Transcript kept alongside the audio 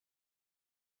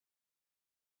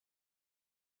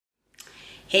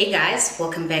Hey guys,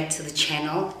 welcome back to the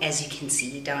channel. As you can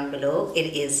see down below,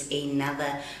 it is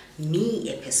another me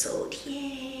episode.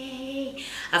 Yay!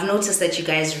 I've noticed that you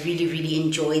guys really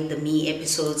enjoyed the me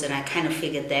episodes, and I kind of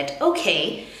figured that,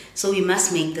 okay, so we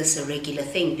must make this a regular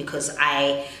thing, because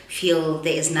I feel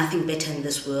there is nothing better in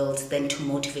this world than to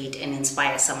motivate and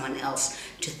inspire someone else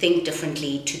to think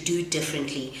differently, to do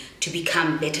differently, to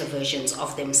become better versions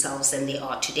of themselves than they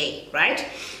are today, right?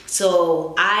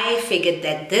 So I figured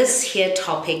that this here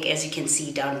topic, as you can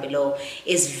see down below,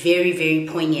 is very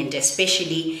poignant,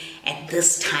 especially at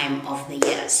this time of the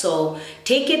year. So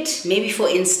take it maybe for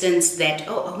instance that,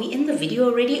 oh, are we in the video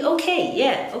already? Okay,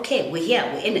 yeah, okay, we're here,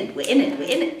 we're in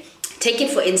it. Take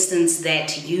it for instance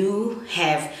that you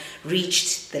have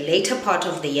reached the later part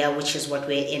of the year, which is what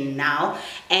we're in now,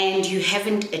 and you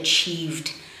haven't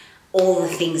achieved all the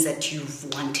things that you've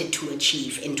wanted to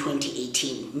achieve in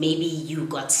 2018. Maybe you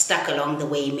got stuck along the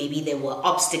way, maybe there were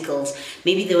obstacles,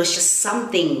 maybe there was just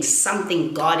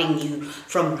something guarding you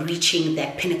from reaching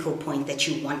that pinnacle point that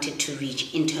you wanted to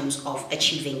reach in terms of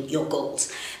achieving your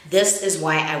goals. This is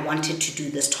why I wanted to do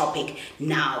this topic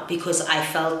now, because I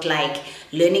felt like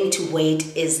learning to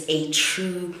wait is a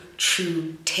true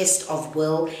test of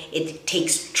will. It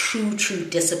takes true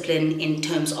discipline in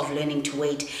terms of learning to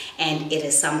wait, and it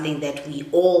is something that we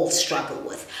all struggle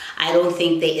with. I don't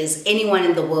think there is anyone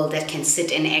in the world that can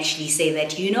sit and actually say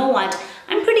that, you know what,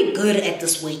 I'm pretty good at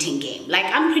this waiting game. Like,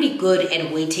 I'm pretty good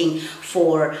at waiting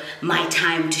for my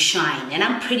time to shine, and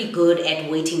I'm pretty good at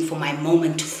waiting for my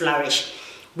moment to flourish.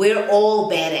 We're all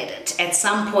bad at it. At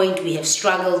some point we have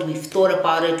struggled, we've thought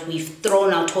about it, we've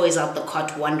thrown our toys out the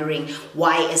cot wondering,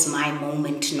 why is my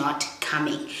moment not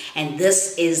coming? And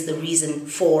this is the reason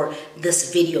for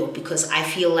this video, because I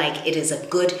feel like it is a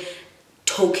good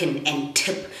token and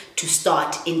tip to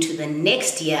start into the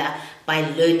next year by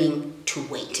learning to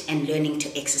wait and learning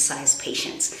to exercise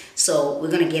patience. So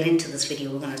we're going to get into this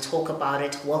video, we're going to talk about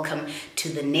it. Welcome to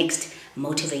the next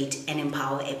Motivate and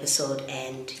Empower episode,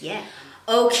 and yeah.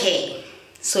 Okay,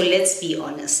 so let's be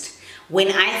honest.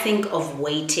 When I think of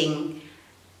waiting,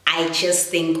 I just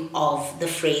think of the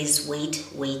phrase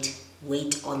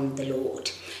wait on the Lord.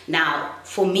 Now,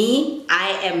 for me,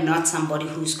 I am not somebody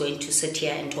who's going to sit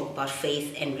here and talk about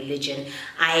faith and religion.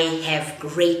 I have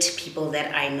great people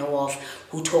that I know of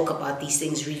who talk about these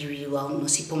things really well.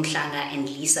 Nosipho Mhlanga and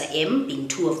Lisa M being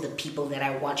two of the people that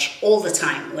I watch all the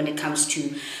time when it comes to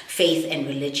faith and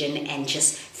religion and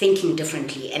just thinking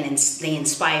differently. And they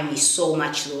inspire me so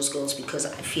much, those girls, because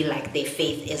I feel like their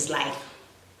faith is like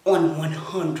on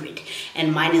 100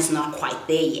 and mine is not quite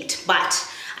there yet.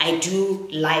 But I do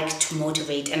like to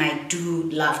motivate, and I do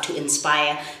love to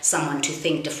inspire someone to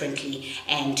think differently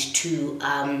and to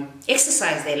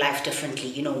exercise their life differently,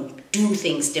 you know, do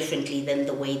things differently than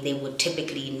the way they would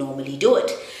typically normally do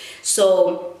it.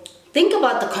 So think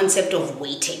about the concept of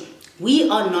waiting. We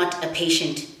are not a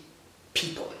patient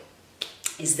people.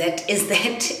 Is that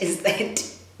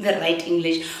the right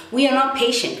English? We are not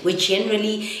patient. We're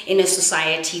generally in a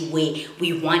society where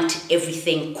we want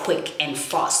everything quick and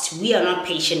fast. We are not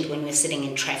patient when we're sitting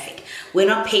in traffic. We're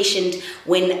not patient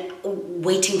when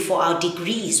waiting for our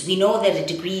degrees. We know that a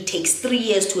degree takes 3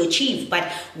 years to achieve,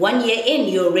 but 1 year in,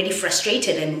 you're already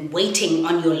frustrated and waiting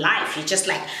on your life. You're just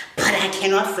like, but I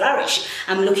cannot flourish.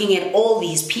 I'm looking at all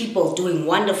these people doing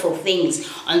wonderful things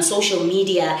on social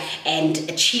media and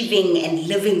achieving and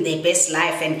living their best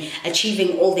life and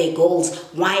achieving all their goals.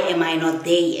 Why am I not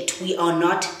there yet? We are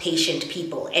not patient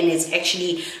people, and it's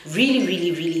actually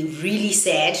really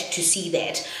sad to see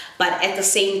that. But at the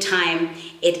same time,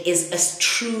 it is a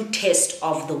true test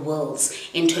of the wills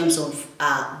in terms of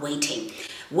waiting.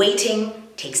 Waiting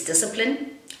takes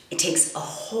discipline. It takes a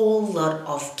whole lot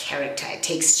of character. It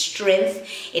takes strength.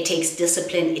 It takes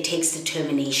discipline. It takes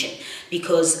determination.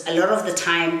 Because a lot of the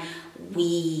time,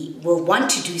 we will want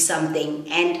to do something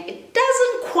and it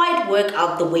doesn't quite work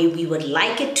out the way we would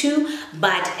like it to,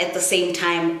 but at the same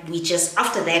time,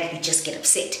 after that we just get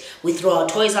upset. We throw our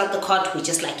toys out the cot. We're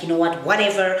just like, you know what,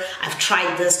 whatever, I've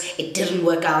tried this, it didn't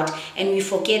work out, and we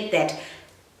forget that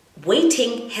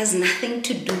waiting has nothing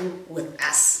to do with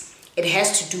us. It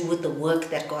has to do with the work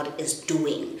that God is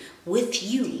doing with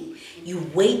you.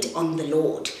 You wait on the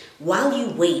Lord. While you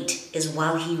wait is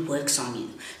while He works on you.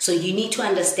 So you need to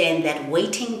understand that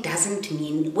waiting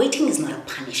is not a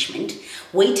punishment.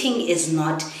 Waiting is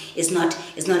not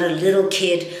a little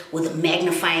kid with a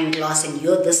magnifying glass and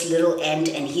you're this little ant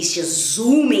and he's just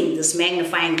zooming this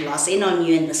magnifying glass in on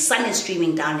you and the sun is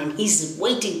streaming down and he's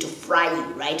waiting to fry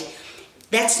you, right?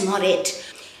 That's not it.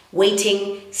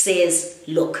 Waiting says,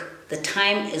 look, the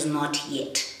time is not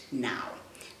yet now.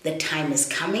 The time is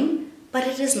coming. but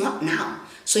it is not now.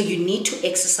 So you need to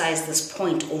exercise this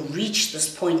point or reach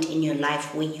this point in your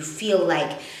life where you feel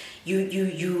like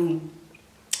you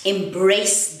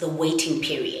embrace the waiting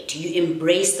period. You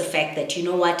embrace the fact that, you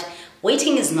know what,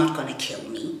 waiting is not going to kill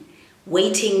me.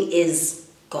 Waiting is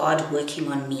God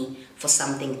working on me for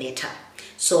something better.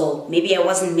 So maybe I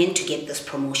wasn't meant to get this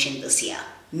promotion this year.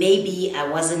 Maybe I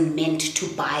wasn't meant to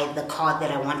buy the car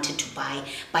that I wanted to buy.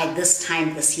 By this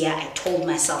time this year, I told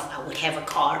myself I would have a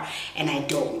car and I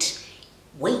don't.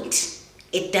 Wait.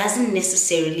 It doesn't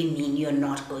necessarily mean you're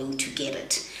not going to get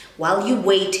it. While you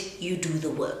wait, you do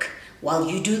the work. While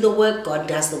you do the work, God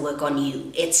does the work on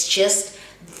you. It's just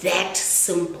that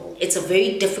simple. It's a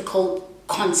very difficult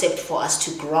concept for us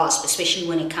to grasp, especially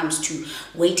when it comes to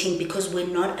waiting, because we're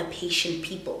not a patient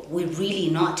people. We're really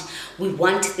not. We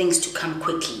want things to come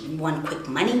quickly. We want quick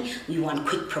money. We want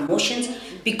quick promotions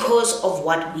because of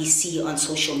what we see on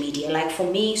social media. Like for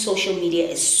me, social media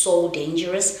is so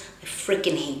dangerous. I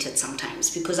freaking hate it sometimes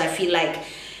because I feel like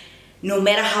no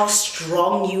matter how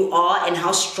strong you are and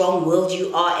how strong-willed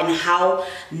you are and how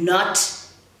not,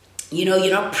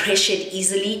 you're not pressured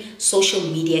easily, social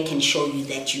media can show you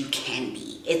that you can be.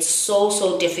 It's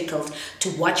so difficult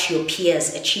to watch your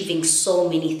peers achieving so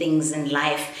many things in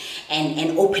life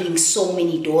and opening so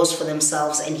many doors for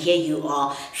themselves, and here you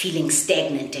are feeling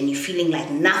stagnant and you're feeling like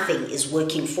nothing is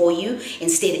working for you.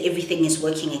 Instead, everything is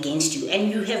working against you, and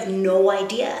you have no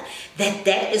idea that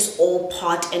that is all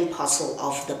part and parcel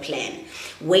of the plan.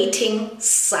 Waiting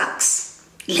sucks.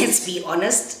 Let's be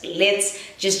honest. Let's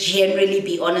just generally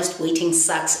be honest. Waiting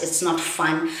sucks. It's not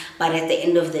fun, but at the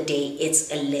end of the day,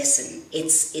 it's a lesson.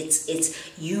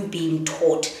 It's you being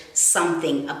taught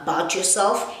something about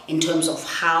yourself in terms of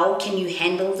how can you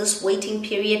handle this waiting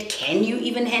period? Can you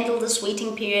even handle this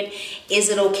waiting period? Is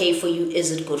it okay for you?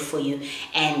 Is it good for you?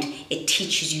 And it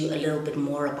teaches you a little bit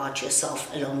more about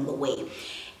yourself along the way.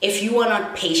 If you are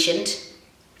not patient,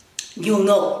 you'll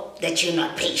know that you're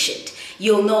not patient.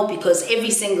 You'll know because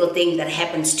every single thing that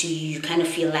happens to you, you kind of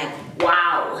feel like,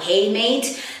 wow, hey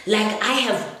mate, like I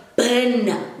have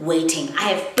been waiting. I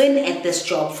have been at this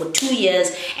job for 2 years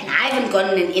and I haven't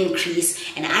gotten an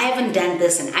increase and I haven't done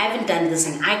this and I haven't done this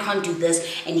and I can't do this.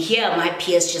 And here are my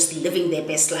peers just living their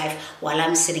best life while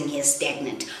I'm sitting here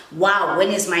stagnant. Wow, when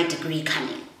is my degree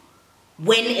coming?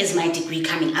 When is my degree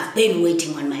coming? I've been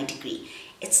waiting on my degree.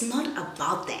 It's not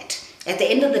about that. At the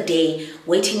end of the day,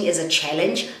 waiting is a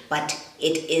challenge, but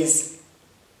it is,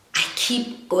 I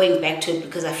keep going back to it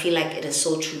because I feel like it is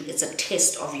so true. It's a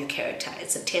test of your character.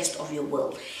 It's a test of your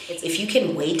will. If you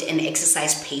can wait and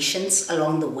exercise patience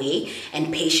along the way,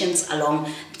 and patience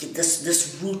along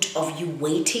this route of you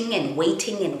waiting and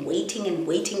waiting and waiting and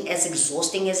waiting, as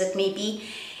exhausting as it may be,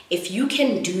 if you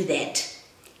can do that,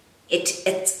 it's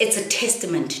a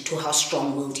testament to how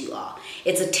strong-willed you are.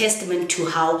 It's a testament to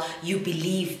how you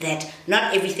believe that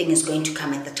not everything is going to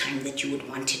come at the time that you would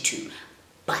want it to,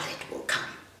 but it will come.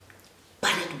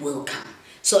 But it will come.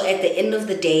 So at the end of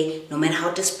the day, no matter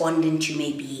how despondent you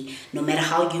may be, no matter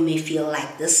how you may feel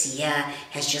like this year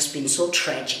has just been so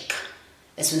tragic.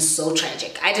 It's been so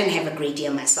tragic. I didn't have a great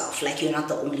year myself. Like, you're not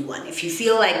the only one. If you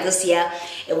feel like this year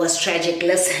it was tragic,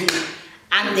 listen,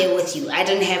 I'm there with you. I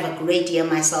didn't have a great year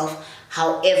myself.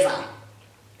 However,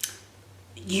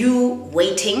 you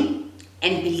waiting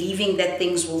and believing that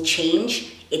things will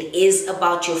change, it is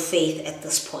about your faith at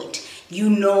this point. You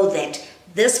know that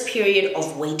this period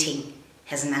of waiting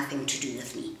has nothing to do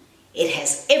with me. It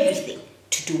has everything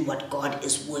to do what God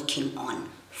is working on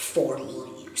for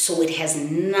me. So it has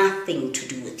nothing to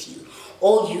do with you.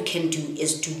 All you can do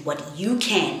is do what you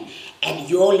can at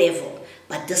your level.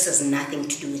 But this has nothing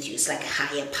to do with you. It's like a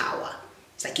higher power.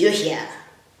 It's like you're here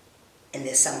and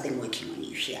there's something working on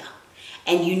you here.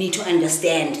 And you need to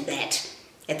understand that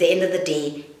at the end of the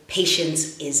day,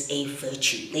 patience is a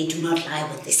virtue. They do not lie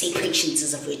when they say patience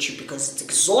is a virtue because it's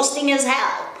exhausting as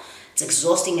hell. It's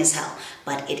exhausting as hell,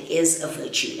 but it is a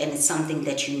virtue, and it's something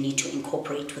that you need to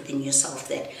incorporate within yourself,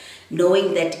 that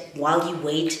knowing that while you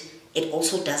wait, it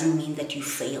also doesn't mean that you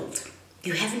failed.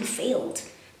 You haven't failed.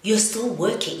 You're still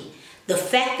working. The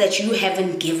fact that you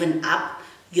haven't given up,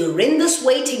 you're in this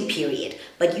waiting period,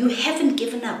 but you haven't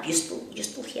given up. You're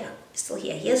still here. You're still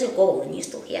here. Here's your goal, and you're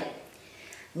still here.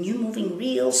 And you're moving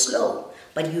real slow,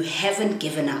 but you haven't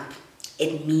given up.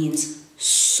 It means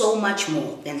so much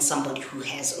more than somebody who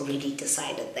has already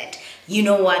decided that, you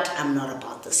know what, I'm not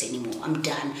about this anymore. I'm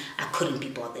done. I couldn't be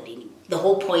bothered anymore. The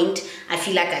whole point, I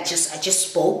feel like I just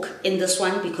spoke in this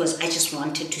one because I just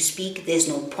wanted to speak. There's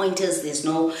no pointers. There's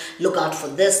no look out for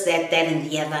this, that, and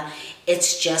the other.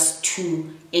 It's just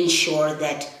to ensure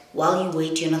that while you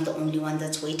wait, you're not the only one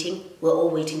that's waiting. We're all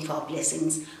waiting for our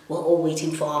blessings. We're all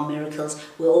waiting for our miracles.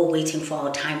 We're all waiting for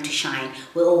our time to shine.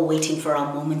 We're all waiting for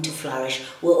our moment to flourish.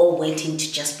 We're all waiting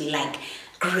to just be like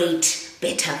great,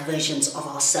 better versions of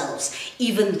ourselves.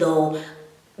 Even though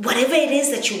whatever it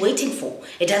is that you're waiting for,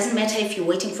 it doesn't matter if you're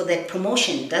waiting for that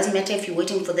promotion. It doesn't matter if you're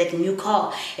waiting for that new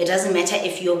car. It doesn't matter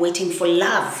if you're waiting for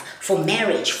love, for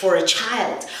marriage, for a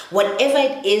child. Whatever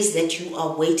it is that you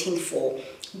are waiting for,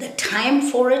 the time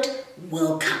for it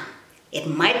will come. It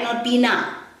might not be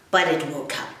now, but it will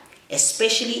come.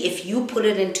 Especially if you put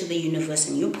it into the universe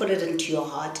and you put it into your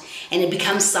heart, and it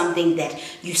becomes something that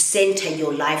you center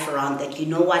your life around, that you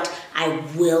know what, I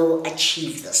will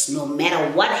achieve this. No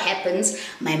matter what happens,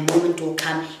 my moment will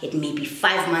come. It may be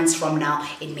 5 months from now.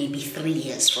 It may be 3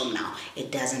 years from now.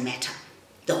 It doesn't matter.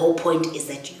 The whole point is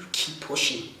that you keep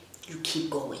pushing. You keep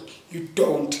going. You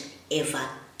don't ever,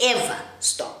 ever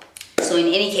stop. So in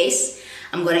any case,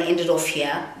 I'm going to end it off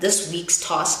here. This week's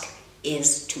task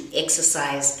is to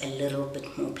exercise a little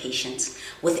bit more patience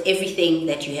with everything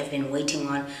that you have been waiting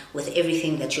on, with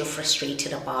everything that you're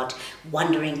frustrated about,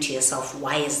 wondering to yourself,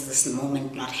 why is this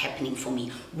moment not happening for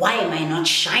me? Why am I not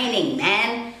shining,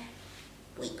 man?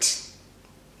 Wait.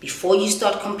 Before you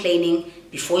start complaining,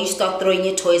 before you start throwing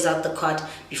your toys out the cart,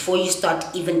 before you start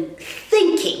even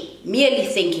thinking, merely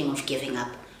thinking of giving up,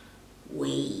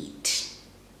 wait,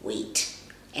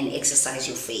 and exercise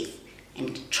your faith.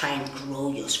 And try and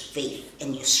grow your faith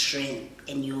and your strength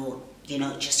and your,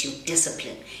 just your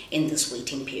discipline in this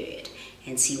waiting period,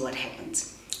 and see what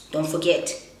happens. Don't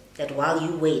forget that while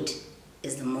you wait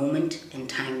is the moment and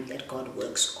time that God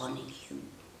works on you.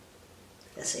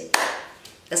 That's it.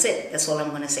 That's it. That's all I'm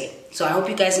going to say. So I hope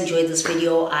you guys enjoyed this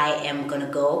video. I am going to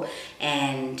go,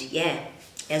 and yeah,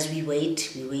 as we wait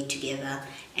together,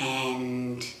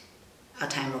 and our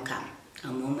time will come.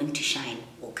 Our moment to shine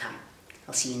will come.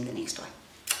 I'll see you in the next one.